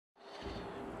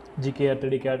GK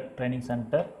 3D CAD training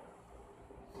centre.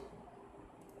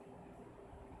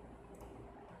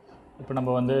 இப்போ நம்ம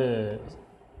வந்து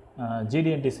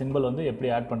GD&T சிம்பிள் வந்து எப்படி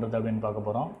ஆட் பண்ணுறது அப்படின்னு பார்க்க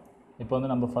போகிறோம். இப்போ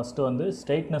வந்து நம்ம ஃபஸ்ட்டு வந்து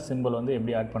ஸ்ட்ரைட்னஸ் சிம்பிள் வந்து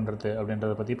எப்படி ஆட் பண்ணுறது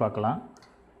அப்படின்றத பற்றி பார்க்கலாம்.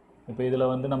 இப்போ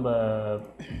இதில் வந்து நம்ம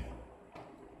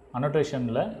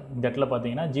அனோட்டேஷனில் இந்த இடத்துல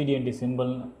பார்த்தீங்கன்னா GD&T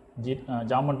சிம்பிள்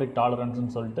ஜாமெட்ரிக்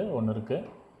டாலரன்ஸ்னு சொல்லிட்டு ஒன்று இருக்குது.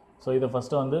 ஸோ இதை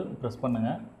ஃபஸ்ட்டு வந்து ப்ரெஸ்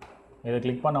பண்ணுங்கள். இதை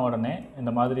கிளிக் பண்ண உடனே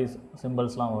இந்த மாதிரி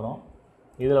சிம்பிள்ஸ்லாம் வரும்.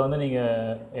 இதில் வந்து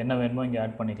நீங்கள் என்ன வேணுமோ இங்கே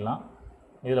ஆட் பண்ணிக்கலாம்.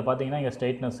 இதில் பார்த்தீங்கன்னா இங்கே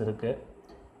ஸ்ட்ரைட்னஸ் இருக்குது.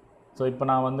 ஸோ இப்போ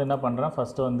நான் வந்து என்ன பண்ணுறேன்,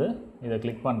 ஃபஸ்ட்டு வந்து இதை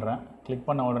கிளிக் பண்ணுறேன். கிளிக்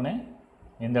பண்ண உடனே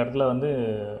இந்த இடத்துல வந்து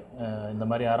இந்த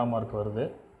மாதிரி ஆரோ மார்க் வருது.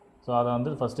 ஸோ அதை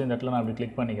வந்து ஃபஸ்ட்டு இந்த இடத்துல நான் இப்படி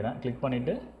கிளிக் பண்ணிக்கிறேன். கிளிக்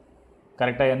பண்ணிவிட்டு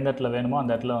கரெக்டாக எந்த இடத்துல வேணுமோ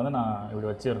அந்த இடத்துல வந்து நான் இப்படி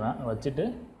வச்சிடுறேன். வச்சுட்டு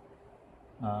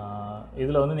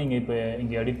இதில் வந்து நீங்கள் இப்போ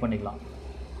இங்கே எடிட் பண்ணிக்கலாம்.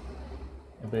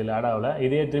 இப்போ இதில் ஆட் ஆகலை.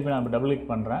 இதே திருப்பி நான் இப்போ டபுள்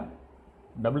கிளிக் பண்ணுறேன்.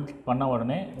 டபுள் கிளிக் பண்ண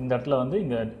உடனே இந்த இடத்துல வந்து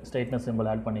இங்கே ஸ்ட்ரைட்னஸ் சிம்பிள்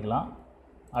ஆட் பண்ணிக்கலாம்.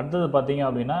 அடுத்தது பார்த்தீங்க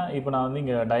அப்படின்னா இப்போ நான் வந்து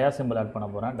இங்கே டயா சிம்பிள் ஆட் பண்ண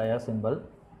போகிறேன். டயா சிம்பிள்.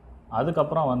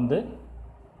 அதுக்கப்புறம் வந்து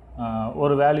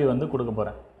ஒரு வேல்யூ வந்து கொடுக்க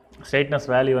போகிறேன். ஸ்ட்ரைட்னஸ்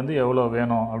வேல்யூ வந்து எவ்வளோ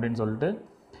வேணும் அப்படின்னு சொல்லிட்டு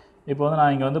இப்போ வந்து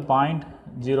நான் இங்கே வந்து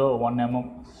 0.01 mm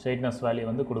ஸ்ட்ரைட்னஸ் வேல்யூ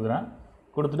வந்து கொடுக்குறேன்.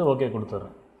 கொடுத்துட்டு ஓகே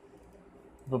கொடுத்துட்றேன்.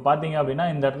 இப்போ பார்த்தீங்க அப்படின்னா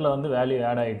இந்த இடத்துல வந்து வேல்யூ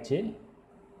ஆட் ஆகிடுச்சு.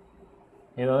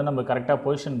 இதை வந்து நம்ம கரெக்டாக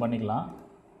பொசிஷன் பண்ணிக்கலாம்.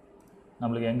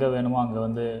 நம்மளுக்கு எங்கே வேணுமோ அங்கே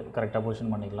வந்து கரெக்டாக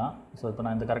பொசிஷன் பண்ணிக்கலாம். ஸோ இப்போ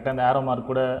நான் இந்த கரெக்டாக இந்த ஆரோ மார்க்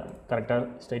கூட கரெக்டாக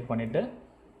ஸ்ட்ரைட் பண்ணிவிட்டு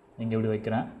இங்கே இப்படி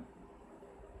வைக்கிறேன்.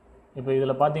 இப்போ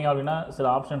இதில் பார்த்தீங்க அப்படின்னா சில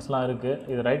ஆப்ஷன்ஸ்லாம் இருக்குது.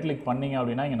 இது ரைட் கிளிக் பண்ணிங்க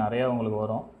அப்படின்னா இங்கே நிறையா உங்களுக்கு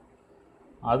வரும்.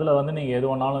 அதில் வந்து நீங்கள் எது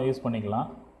வேணாலும் யூஸ் பண்ணிக்கலாம்.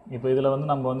 இப்போ இதில் வந்து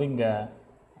நம்ம வந்து இங்கே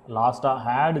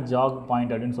லாஸ்ட்டாக ஆட் ஜாக்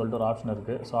பாயிண்ட் அப்படின்னு சொல்லிட்டு ஒரு ஆப்ஷன்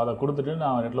இருக்குது. ஸோ அதை கொடுத்துட்டு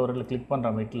நான் ஒரு இடத்துல கிளிக்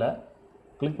பண்ணுறேன். மிட்டில்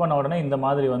கிளிக் பண்ண உடனே இந்த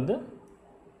மாதிரி வந்து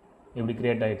இப்படி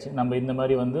க்ரியேட் ஆகிடுச்சு. நம்ம இந்த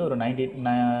மாதிரி வந்து ஒரு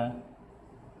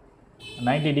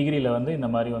 90 டிகிரியில் வந்து இந்த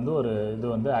மாதிரி வந்து ஒரு இது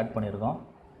வந்து ஆட் பண்ணியிருக்கோம்.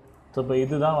 ஸோ இப்போ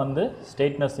இதுதான் வந்து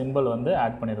ஸ்ட்ரைட்னஸ் சிம்பிள் வந்து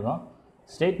ஆட் பண்ணியிருக்கோம்.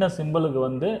 ஸ்ட்ரைட்னஸ் சிம்பிளுக்கு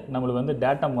வந்து நம்மளுக்கு வந்து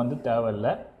டேட்டம் வந்து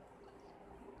தேவையில்லை.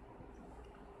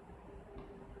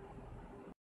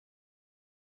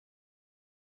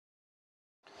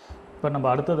 இப்போ நம்ம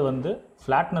அடுத்தது வந்து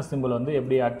ஃப்ளாட்னஸ் சிம்பிள் வந்து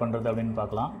எப்படி ஆட் பண்ணுறது அப்படின்னு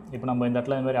பார்க்கலாம். இப்போ நம்ம இந்த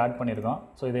இடத்துல இந்த மாதிரி ஆட் பண்ணியிருக்கோம்.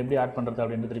 ஸோ இதை எப்படி ஆட் பண்ணுறது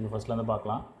அப்படின்ட்டு திருப்பி ஃபஸ்ட்லேருந்து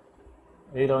பார்க்கலாம்.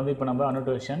 இதில் வந்து இப்போ நம்ம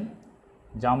அனோட்டேஷன்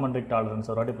ஜாமெட்ரிக் டாலரன்ஸ்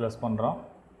ஒரு வாட்டி ப்ரெஸ் பண்ணுறோம்.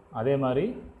 அதே மாதிரி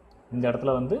இந்த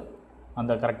இடத்துல வந்து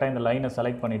அந்த கரெக்டாக இந்த லைனை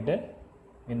செலக்ட் பண்ணிவிட்டு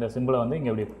இந்த சிம்பிளை வந்து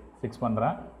இங்கே இப்படி ஃபிக்ஸ்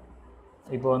பண்ணுறேன்.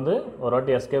 இப்போ வந்து ஒரு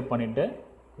வாட்டி எஸ்கேப் பண்ணிவிட்டு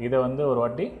இதை வந்து ஒரு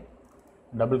வாட்டி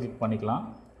டபுள் கிளிக் பண்ணிக்கலாம்.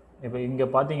 இப்போ இங்கே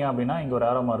பார்த்தீங்க அப்படின்னா இங்கே ஒரு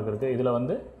ஆரோ மார்க் இருக்குது. இதில்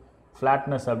வந்து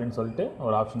ஃப்ளாட்னஸ் அப்படின்னு சொல்லிட்டு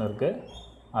ஒரு ஆப்ஷன் இருக்குது.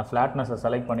 ஃப்ளாட்னஸை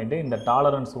செலக்ட் பண்ணிவிட்டு இந்த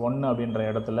டாலரன்ஸ் 1 அப்படின்ற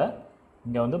இடத்துல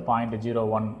இங்கே வந்து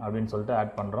 0.01 அப்படின்னு சொல்லிட்டு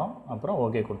ஆட் பண்ணுறோம். அப்புறம்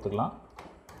ஓகே கொடுத்துக்கலாம்.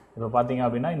 இப்போ பார்த்தீங்க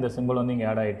அப்படின்னா இந்த சிம்பிள் வந்து இங்கே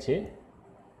ஆட் ஆகிடுச்சு.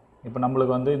 இப்போ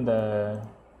நம்மளுக்கு வந்து இந்த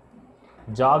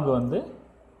ஜாக் வந்து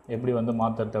எப்படி வந்து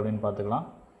மாற்றுறது அப்படின்னு பார்த்துக்கலாம்.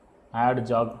 ஆட்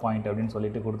ஜாக் பாயிண்ட் அப்படின்னு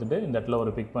சொல்லிட்டு கொடுத்துட்டு இந்த இடத்துல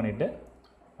ஒரு பிக் பண்ணிவிட்டு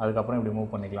அதுக்கப்புறம் இப்படி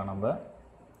மூவ் பண்ணிக்கலாம் நம்ம.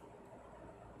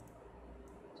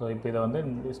 ஸோ இப்போ இதை வந்து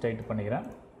ஸ்ட்ரைட் பண்ணிக்கிறேன்.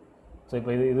 ஸோ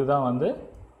இப்போ இதுதான் வந்து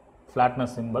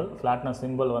ஃப்ளாட்னஸ் சிம்பிள். ஃப்ளாட்னஸ்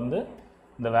சிம்பிள் வந்து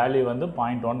இந்த வேல்யூ வந்து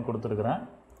 0.1 கொடுத்துருக்குறேன்.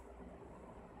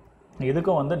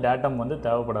 இதுக்கும் வந்து டேட்டம் வந்து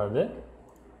தேவைப்படாது.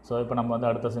 ஸோ இப்போ நம்ம வந்து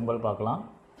அடுத்த சிம்பிள் பார்க்கலாம்.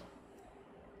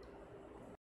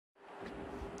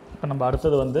 இப்போ நம்ம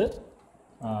அடுத்தது வந்து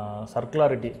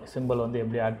சர்க்குலாரிட்டி சிம்பிள் வந்து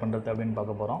எப்படி ஆட் பண்ணுறது அப்படின்னு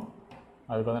பார்க்க போகிறோம்.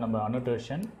 அதுக்கு வந்து நம்ம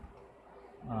அனோட்டேஷன்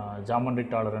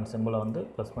ஜாமெட்ரிக் டாலரன்ஸ் சிம்பிளை வந்து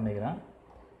ப்ரெஸ் பண்ணிக்கிறேன்.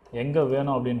 எங்கே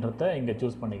வேணும் அப்படின்றத இங்கே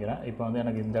சூஸ் பண்ணிக்கிறேன். இப்போ வந்து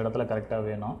எனக்கு இந்த இடத்துல கரெக்டாக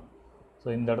வேணும். ஸோ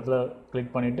இந்த இடத்துல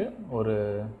கிளிக் பண்ணிவிட்டு ஒரு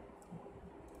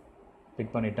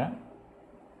பிக் பண்ணிட்டேன்.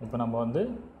 இப்போ நம்ம வந்து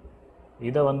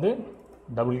இதை வந்து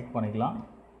டபுள் கிளிக் பண்ணிக்கலாம்.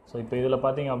 ஸோ இப்போ இதில்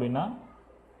பார்த்தீங்க அப்படின்னா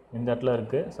இந்த இடத்துல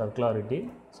இருக்குது சர்க்குலாரிட்டி.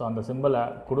 ஸோ அந்த சிம்பிளை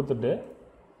கொடுத்துட்டு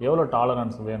எவ்வளோ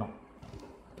டாலரன்ஸ் வேணும்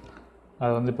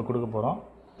அதை வந்து இப்போ கொடுக்க போகிறோம்.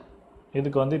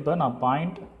 இதுக்கு வந்து இப்போ நான்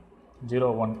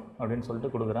 0.01 அப்படின்னு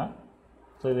சொல்லிட்டு கொடுக்குறேன்.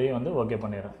 ஸோ இதையும் வந்து ஓகே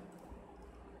பண்ணிடுறேன்.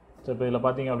 ஸோ இப்போ இதில்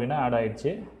பார்த்தீங்க அப்படின்னா ஆட்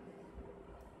ஆகிடுச்சு.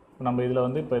 இப்போ நம்ம இதில்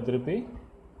வந்து இப்போ திருப்பி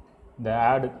இந்த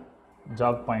ஆட்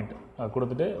ஜாக் பாயிண்ட்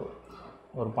கொடுத்துட்டு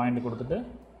ஒரு பாயிண்ட் கொடுத்துட்டு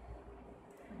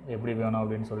எப்படி வேணும்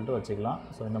அப்படின்னு சொல்லிட்டு வச்சுக்கலாம்.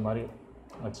 ஸோ இந்த மாதிரி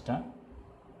வச்சுட்டேன்.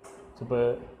 ஸோ இப்போ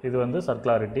இது வந்து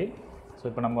சர்க்குலாரிட்டி. ஸோ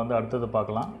இப்போ நம்ம வந்து அடுத்தது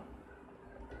பார்க்கலாம்.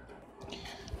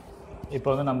 இப்போ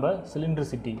வந்து நம்ம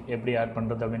சிலிண்ட்ரிசிட்டி எப்படி ஆட்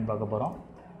பண்ணுறது அப்படின்னு பார்க்க போகிறோம்.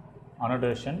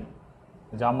 அனோட்டேஷன்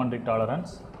ஜாமெட்ரிக்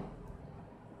டாலரன்ஸ்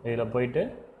இதில் போயிட்டு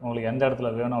உங்களுக்கு எந்த இடத்துல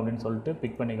வேணும் அப்படின்னு சொல்லிட்டு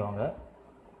பிக் பண்ணிக்கோங்க.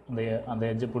 அந்த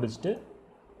எட்ஜை பிடிச்சிட்டு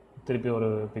திருப்பி ஒரு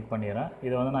பிக் பண்ணிடுறேன்.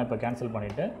 இதை வந்து நான் இப்போ கேன்சல்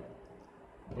பண்ணிவிட்டு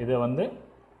இதை வந்து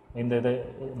இந்த இதை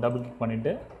டபுள் கிளிக்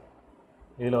பண்ணிவிட்டு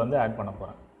இதில் வந்து ஆட் பண்ண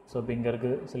போகிறேன். ஸோ இப்போ இங்கே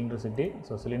இருக்குது சிலிண்ட்ரிசிட்டி.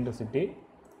 ஸோ சிலிண்ட்ரிசிட்டி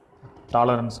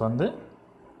டாலரன்ஸ் வந்து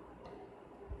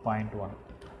 0.1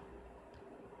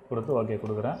 கொடுத்து ஓகே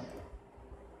கொடுக்குறேன்.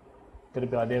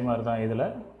 திருப்பி அதே மாதிரி தான் இதில்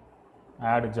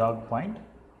ஆட் ஜாக் பாயிண்ட்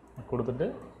கொடுத்துட்டு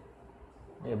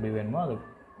எப்படி வேணுமோ அது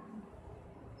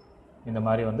இந்த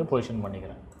மாதிரி வந்து பொசிஷன்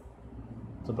பண்ணிக்கிறேன்.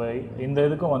 ஸோ இப்போ இந்த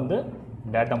இதுக்கும் வந்து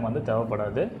டேட்டம் வந்து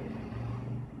தேவைப்படாது.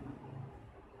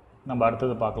 நம்ம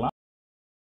அடுத்தது பார்க்கலாம்.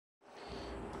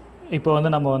 இப்போ வந்து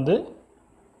நம்ம வந்து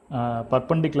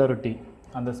பர்பண்டிகுலரிட்டி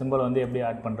அந்த சிம்பிள் வந்து எப்படி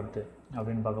ஆட் பண்ணுறது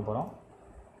அப்படின்னு பார்க்க போகிறோம்.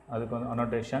 அதுக்கு வந்து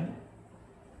அனோட்டேஷன்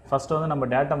ஃபஸ்ட்டு வந்து நம்ம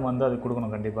டேட்டம் வந்து அது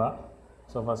கொடுக்கணும் கண்டிப்பாக.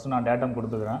 ஸோ ஃபஸ்ட்டு நான் டேட்டம்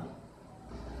கொடுத்துக்கிறேன்.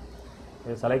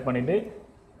 இது செலக்ட் பண்ணிவிட்டு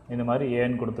இந்த மாதிரி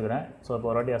ஏன்னு கொடுத்துக்கிறேன். ஸோ இப்போ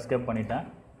ஒரு வாட்டி எஸ்கேப் பண்ணிட்டேன்.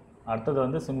 அடுத்தது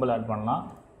வந்து சிம்பிள் ஆட் பண்ணலாம்.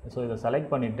 ஸோ இதை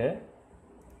செலக்ட் பண்ணிவிட்டு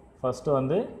ஃபஸ்ட்டு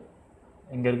வந்து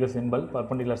இங்கே இருக்க சிம்பிள்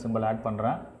பர்பண்டிகுலர் சிம்பிள் ஆட்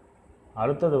பண்ணுறேன்.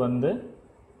 அடுத்தது வந்து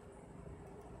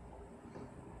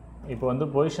இப்போ வந்து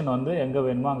பொசிஷன் வந்து எங்கே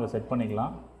வேணுமோ அங்கே செட்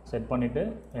பண்ணிக்கலாம். செட் பண்ணிவிட்டு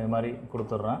இது மாதிரி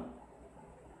கொடுத்துட்றேன்.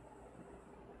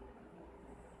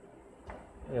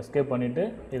 எஸ்கேப் பண்ணிவிட்டு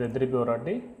இதை திருப்பி ஒரு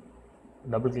வாட்டி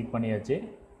டபுள் கிளிக் பண்ணியாச்சு.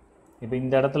 இப்போ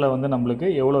இந்த இடத்துல வந்து நம்மளுக்கு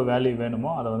எவ்வளோ வேல்யூ வேணுமோ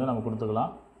அதை வந்து நம்ம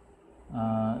கொடுத்துக்கலாம்.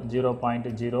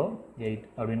 0.08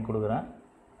 அப்படின்னு கொடுக்குறேன்.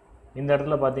 இந்த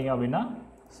இடத்துல பார்த்தீங்க அப்படின்னா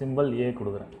சிம்பிள் ஏ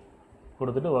கொடுக்குறேன்.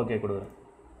 கொடுத்துட்டு ஓகே கொடுக்குறேன்.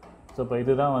 ஸோ இப்போ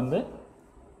இதுதான் வந்து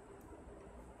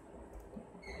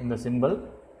இந்த சிம்பிள்.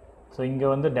 ஸோ இங்கே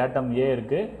வந்து டேட்டம் ஏ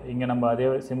இருக்குது. இங்கே நம்ம அதே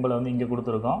சிம்பிளை வந்து இங்கே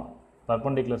கொடுத்துருக்கோம்.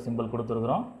 பர்பண்டிகுலர் சிம்பிள்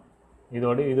கொடுத்துருக்குறோம்.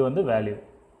 இது வந்து வேல்யூ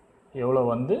எவ்வளோ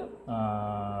வந்து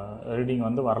ரீடிங்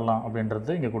வந்து வரலாம்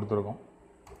அப்படின்றது இங்கே கொடுத்துருக்கோம்.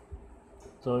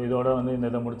 ஸோ இதோட வந்து இந்த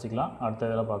இதை முடிச்சுக்கலாம். அடுத்த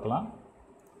இதில் பார்க்கலாம்.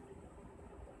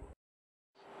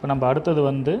 இப்போ நம்ம அடுத்தது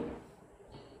வந்து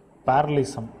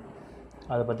பேரலிசம்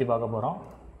அதை பற்றி பார்க்க போகிறோம்.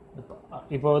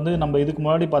 இப்போ வந்து நம்ம இதுக்கு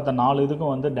முன்னாடி பார்த்த 4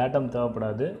 இதுக்கும் வந்து டேட்டம்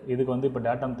தேவைப்படாது. இதுக்கு வந்து இப்போ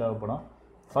டேட்டம் தேவைப்படும்.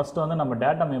 ஃபஸ்ட்டு வந்து நம்ம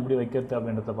டேட்டம் எப்படி வைக்கிறது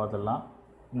அப்படின்றத பார்த்துடலாம்.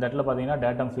 இந்த இடத்துல பார்த்தீங்கன்னா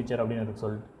டேட்டம் ஃபீச்சர் அப்படின்னு இருக்கு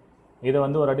சொல்லிட்டு இதை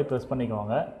வந்து ஒரு வாட்டி ப்ரெஸ்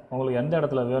பண்ணிக்கோங்க. உங்களுக்கு எந்த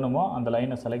இடத்துல வேணுமோ அந்த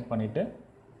லைனை செலக்ட் பண்ணிவிட்டு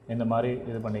இந்த மாதிரி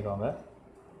இது பண்ணிக்கோங்க.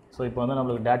 ஸோ இப்போ வந்து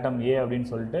நம்மளுக்கு டேட்டம் ஏ அப்படின்னு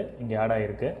சொல்லிட்டு இங்கே ஆட்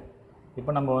ஆகிருக்கு.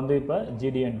 இப்போ நம்ம வந்து இப்போ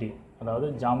GD&T அதாவது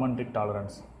ஜாமெட்ரிக்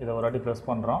டாலரன்ஸ் இதை ஒரு வாட்டி ப்ரெஸ்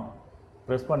பண்ணுறோம்.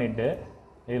 ப்ரெஸ் பண்ணிவிட்டு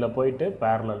இதில் போயிட்டு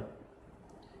பேரலல்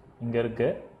இங்கே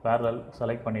இருக்குது பேரலல்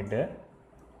செலக்ட் பண்ணிவிட்டு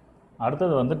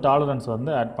அடுத்தது வந்து டாலரன்ஸ்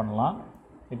வந்து ஆட் பண்ணலாம்.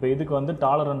 இப்போ இதுக்கு வந்து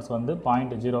டாலரன்ஸ் வந்து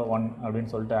 0.01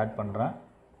 அப்படின்னு சொல்லிட்டு ஆட் பண்ணுறேன்.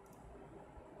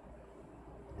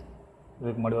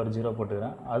 இதுக்கு முன்னாடி ஒரு 0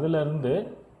 போட்டுக்கிறேன். அதிலேருந்து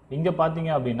இங்கே பார்த்தீங்க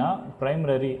அப்படின்னா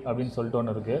ப்ரைமரி அப்படின்னு சொல்லிட்டு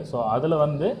ஒன்று இருக்குது. ஸோ அதில்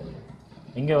வந்து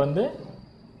இங்கே வந்து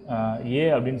ஏ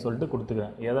அப்படின்னு சொல்லிட்டு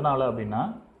கொடுத்துக்கிறேன். எதனால் அப்படின்னா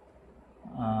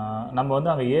நம்ம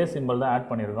வந்து அங்கே ஏ சிம்பிள் தான் ஆட்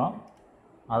பண்ணியிருக்கோம்.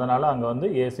 அதனால் அங்கே வந்து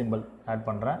ஏ சிம்பிள் ஆட்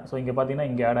பண்ணுறேன். ஸோ இங்கே பார்த்தீங்கன்னா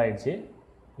இங்கே ஆட் ஆகிடுச்சு.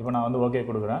 இப்போ நான் வந்து ஓகே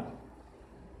கொடுக்குறேன்.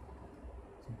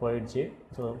 போயிடுச்சு.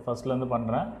 ஸோ ஃபஸ்ட்லேருந்து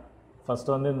பண்ணுறேன்.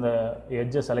 ஃபஸ்ட்டு வந்து இந்த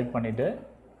எட்ஜை செலக்ட் பண்ணிவிட்டு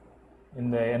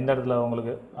இந்த எந்த இடத்துல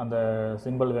உங்களுக்கு அந்த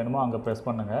சிம்பிள் வேணுமோ அங்கே ப்ரெஸ்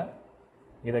பண்ணுங்கள்.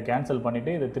 இதை கேன்சல்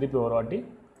பண்ணிவிட்டு இதை திருப்பி ஒரு வாட்டி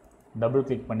டபுள்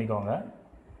கிளிக் பண்ணிக்கோங்க.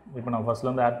 இப்போ நான்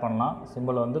ஃபஸ்ட்லேருந்து ஆட் பண்ணலாம்.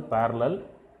 சிம்பிள் வந்து பேரலல்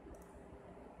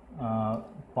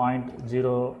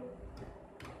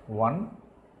 0.01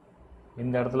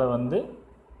 இந்த இடத்துல வந்து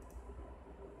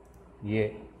ஏ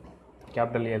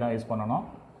கேபிட்டல் ஏ தான் யூஸ் பண்ணணும்.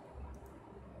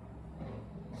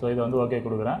 ஸோ இதை வந்து ஓகே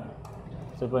கொடுக்குறேன்.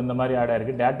 ஸோ இப்போ இந்த மாதிரி ஆட்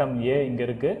ஆகிருக்கு. டேட்டம் ஏ இங்கே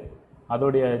இருக்குது.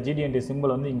 அதோடைய GD&T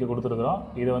சிம்பிள் வந்து இங்கே கொடுத்துருக்குறோம்.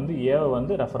 இதை வந்து ஏவை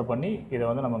வந்து ரெஃபர் பண்ணி இதை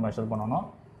வந்து நம்ம மெஷர் பண்ணணும்.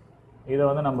 இதை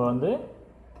வந்து நம்ம வந்து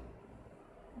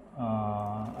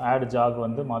ஆட் ஜாக்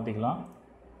வந்து மாற்றிக்கலாம்.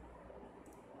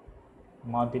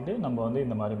 மாற்றிட்டு நம்ம வந்து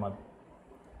இந்த மாதிரி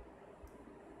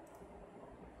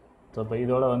ஸோ இப்போ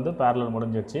இதோட வந்து பேரலல்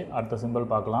முடிஞ்சிடுச்சு. அடுத்த சிம்பிள்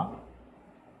பார்க்கலாம்.